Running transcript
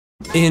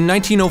In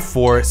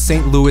 1904,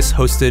 St. Louis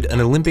hosted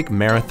an Olympic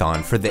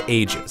marathon for the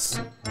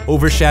ages.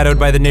 Overshadowed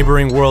by the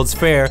neighboring World's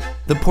Fair,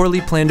 the poorly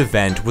planned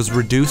event was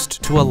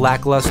reduced to a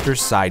lackluster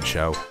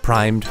sideshow,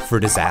 primed for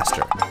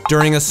disaster.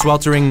 During a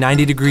sweltering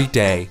 90-degree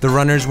day, the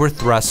runners were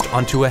thrust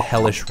onto a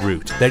hellish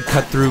route that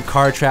cut through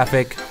car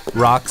traffic,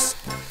 rocks,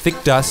 thick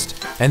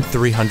dust, and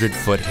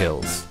 300-foot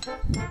hills.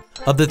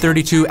 Of the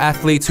 32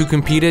 athletes who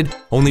competed,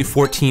 only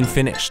 14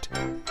 finished.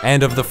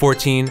 And of the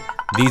 14,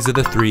 these are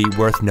the 3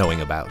 worth knowing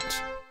about.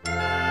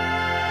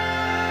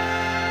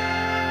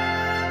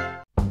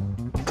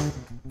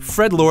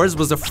 Fred Lors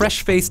was a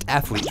fresh-faced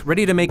athlete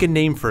ready to make a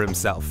name for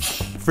himself.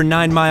 For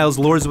 9 miles,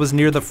 Lors was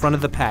near the front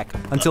of the pack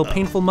until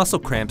painful muscle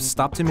cramps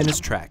stopped him in his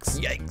tracks.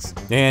 Yikes.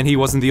 And he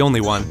wasn't the only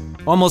one.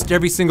 Almost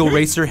every single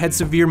racer had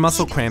severe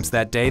muscle cramps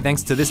that day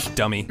thanks to this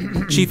dummy,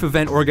 chief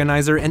event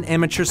organizer and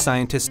amateur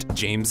scientist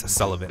James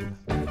Sullivan.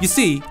 You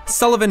see,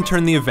 Sullivan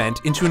turned the event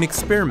into an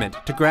experiment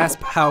to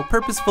grasp how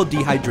purposeful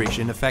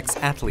dehydration affects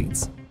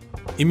athletes.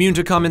 Immune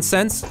to common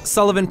sense,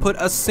 Sullivan put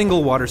a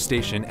single water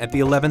station at the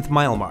 11th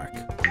mile mark.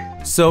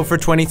 So for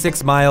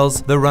 26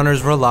 miles, the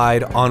runners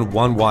relied on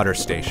one water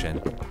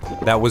station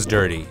that was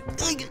dirty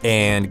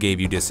and gave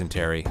you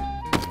dysentery.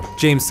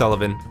 James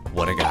Sullivan,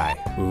 what a guy.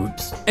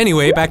 Oops.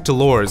 Anyway, back to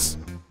Lors.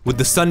 With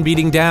the sun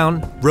beating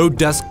down, road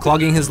dust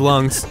clogging his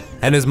lungs,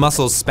 and his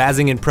muscles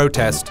spazzing in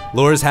protest,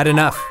 Lors had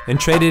enough and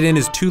traded in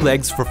his 2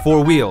 legs for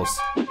 4 wheels.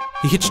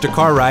 He hitched a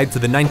car ride to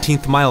the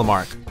 19th mile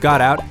mark,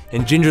 got out,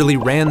 and gingerly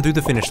ran through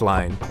the finish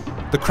line.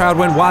 The crowd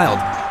went wild,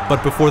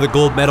 but before the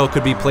gold medal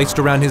could be placed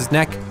around his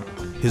neck,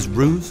 his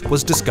ruse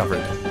was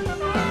discovered.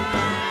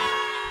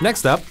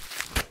 Next up,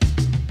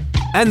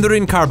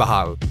 Andrin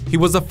Carbajal. He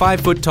was a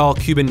 5-foot-tall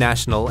Cuban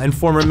national and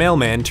former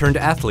mailman turned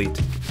athlete.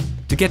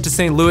 To get to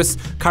St. Louis,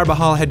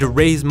 Carbajal had to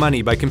raise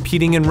money by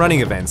competing in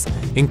running events,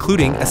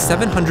 including a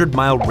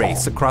 700-mile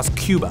race across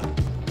Cuba.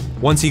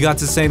 Once he got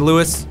to St.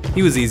 Louis,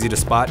 he was easy to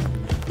spot.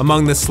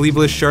 Among the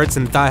sleeveless shirts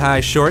and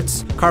thigh-high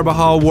shorts,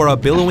 Carbajal wore a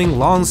billowing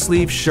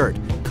long-sleeve shirt,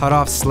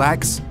 cut-off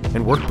slacks,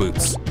 and work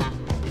boots.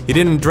 He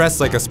didn't dress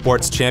like a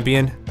sports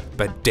champion,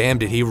 but damn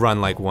did he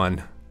run like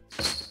one.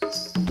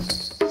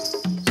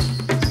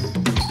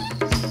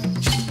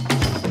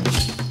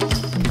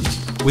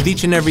 With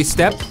each and every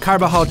step,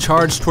 Carbajal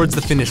charged towards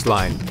the finish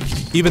line.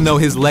 Even though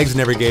his legs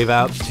never gave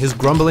out, his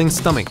grumbling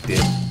stomach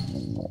did.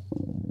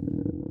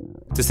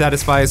 To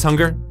satisfy his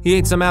hunger, he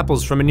ate some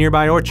apples from a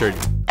nearby orchard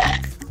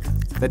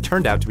that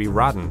turned out to be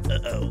rotten.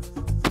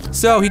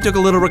 So he took a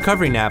little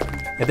recovery nap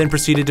and then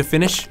proceeded to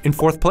finish in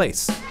 4th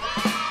place.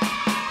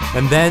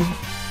 And then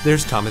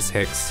there's Thomas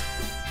Hicks,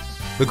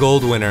 the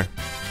gold winner,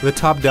 the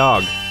top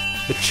dog,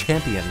 the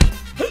champion,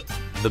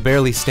 the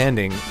barely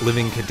standing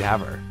living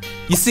cadaver.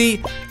 You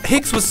see,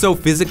 Hicks was so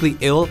physically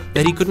ill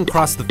that he couldn't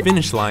cross the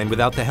finish line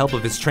without the help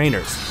of his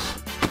trainers.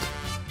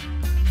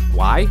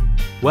 Why?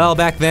 Well,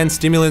 back then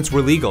stimulants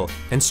were legal,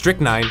 and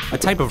strychnine, a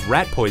type of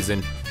rat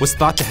poison, was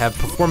thought to have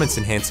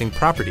performance-enhancing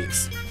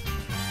properties.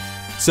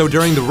 So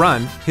during the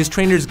run, his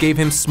trainers gave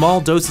him small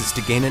doses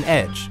to gain an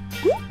edge.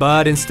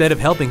 But instead of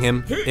helping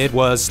him, it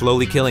was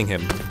slowly killing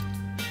him.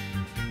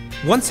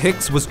 Once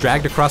Hicks was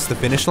dragged across the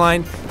finish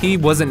line, he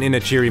wasn't in a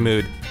cheery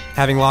mood.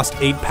 Having lost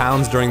 8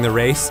 pounds during the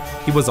race,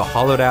 he was a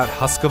hollowed-out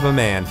husk of a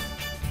man.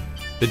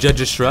 The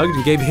judges shrugged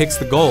and gave Hicks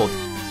the gold,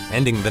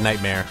 ending the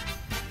nightmare.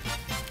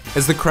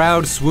 As the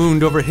crowd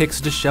swooned over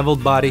Hicks'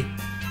 disheveled body,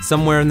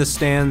 somewhere in the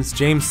stands,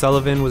 James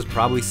Sullivan was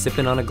probably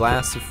sipping on a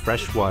glass of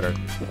fresh water,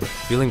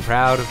 feeling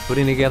proud of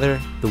putting together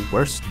the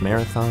worst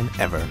marathon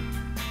ever.